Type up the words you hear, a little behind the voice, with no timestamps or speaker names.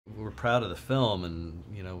we're proud of the film, and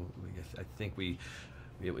I think we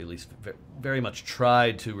at least very much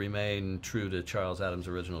tried to remain true to Charles Addams'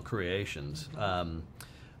 original creations.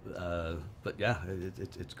 But yeah,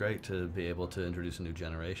 it's great to be able to introduce a new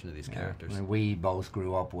generation of these characters. I mean, we both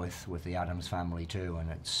grew up with the Addams Family too,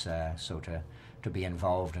 and it's so to be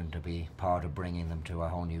involved and to be part of bringing them to a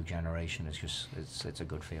whole new generation is just it's a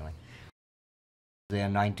good feeling. The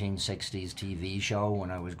 1960s TV show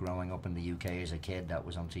when I was growing up in the UK as a kid, that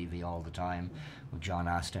was on TV all the time with John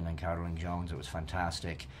Astin and Carolyn Jones. It was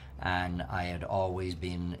fantastic, and I had always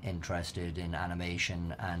been interested in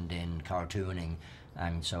animation and in cartooning,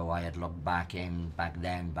 and so I had looked back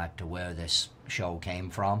to where this show came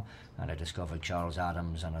from, and I discovered Charles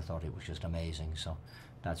Addams, and I thought it was just amazing. So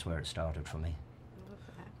that's where it started for me.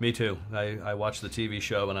 Me too. I watched the TV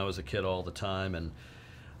show when I was a kid all the time, and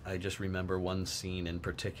I just remember one scene in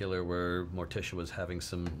particular where Morticia was having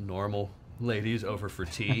some normal ladies over for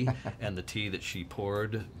tea, and the tea that she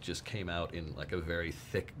poured just came out in like a very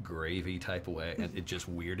thick gravy type of way, and it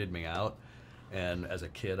just weirded me out. And as a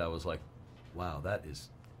kid, I was like, wow, that is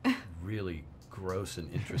really gross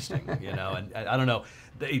and interesting, And I don't know,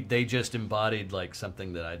 they just embodied like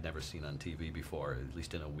something that I'd never seen on TV before, at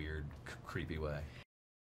least in a weird, creepy way.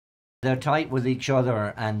 They're tight with each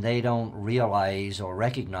other, and they don't realize or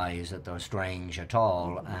recognize that they're strange at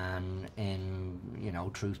all. And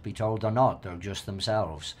truth be told, they're not. They're just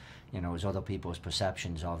themselves. It's other people's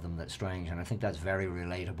perceptions of them that's strange. And I think that's very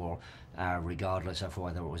relatable, regardless of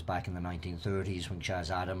whether it was back in the 1930s when Chaz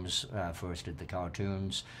Addams first did the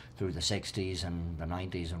cartoons, through the 60s and the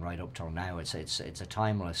 90s and right up till now. It's a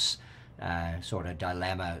timeless sort of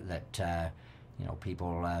dilemma that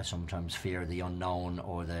people sometimes fear the unknown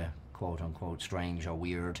or the quote-unquote strange or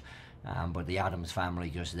weird, but the Addams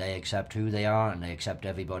Family they accept who they are, and they accept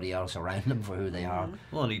everybody else around them for who they are.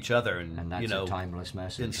 Well, and each other, and that's a timeless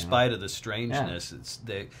message. In spite of the strangeness, it's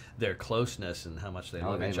their closeness and how much they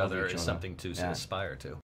love each other is something to aspire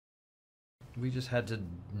to. We just had to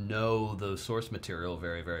know the source material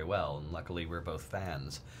very, very well, and luckily we're both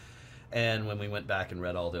fans. And when we went back and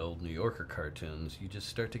read all the old New Yorker cartoons, you just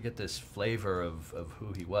start to get this flavor of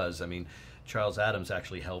who he was. I mean, Charles Addams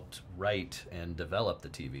actually helped write and develop the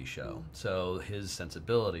TV show. So his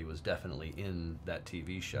sensibility was definitely in that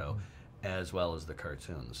TV show, as well as the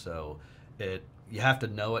cartoons. So you have to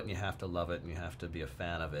know it, and you have to love it, and you have to be a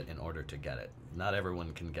fan of it in order to get it. Not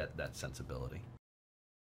everyone can get that sensibility.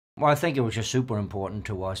 Well, I think it was just super important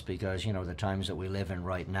to us because, the times that we live in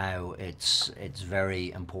right now, it's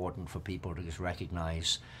very important for people to just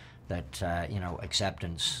recognize that,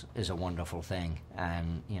 acceptance is a wonderful thing.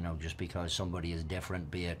 And, just because somebody is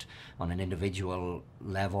different, be it on an individual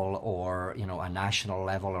level or, a national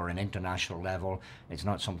level or an international level, it's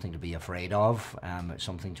not something to be afraid of. It's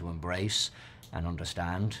something to embrace and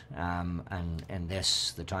understand. And in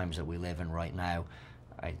the times that we live in right now,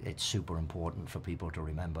 it's super important for people to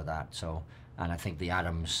remember that. So, and I think the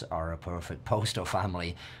Addams are a perfect poster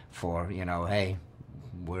family for, hey,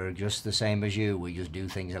 we're just the same as you. We just do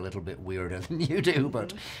things a little bit weirder than you do,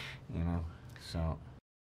 but, so.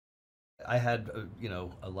 I had,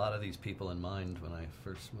 a lot of these people in mind when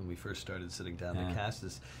we first started sitting down to cast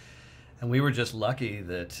this. And we were just lucky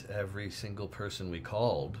that every single person we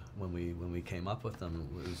called when we came up with them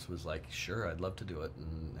was like, sure, I'd love to do it.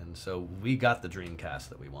 And so we got the dream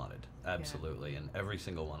cast that we wanted, absolutely. And every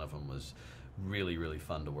single one of them was really, really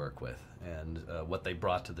fun to work with. And what they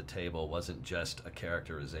brought to the table wasn't just a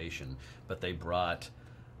characterization, but they brought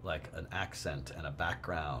like an accent and a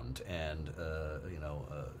background and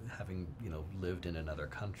having lived in another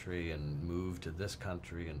country and moved to this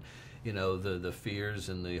country, and the fears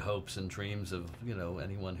and the hopes and dreams of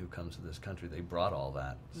anyone who comes to this country. They brought all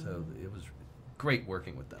that. So it was great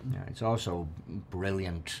working with them. Yeah, it's also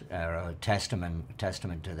brilliant,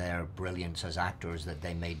 testament to their brilliance as actors that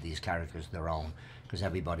they made these characters their own, because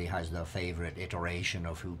everybody has their favorite iteration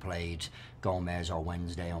of who played Gomez or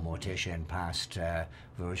Wednesday or Morticia in past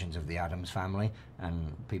versions of the Addams Family,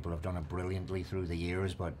 and people have done it brilliantly through the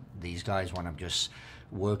years. But these guys, when I'm just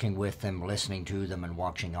working with them, listening to them, and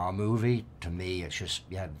watching our movie, to me, it's just,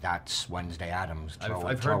 that's Wednesday Addams.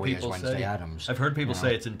 I've heard people say Addams. I've heard people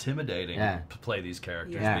say it's intimidating to play these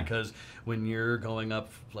characters because when you're going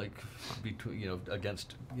up like between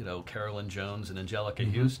against Carolyn Jones and Angelica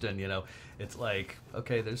Houston, it's like,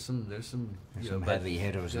 okay, there's some heavy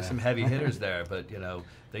hitters. There's some heavy hitters there, but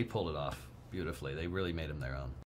they pulled it off beautifully. They really made them their own.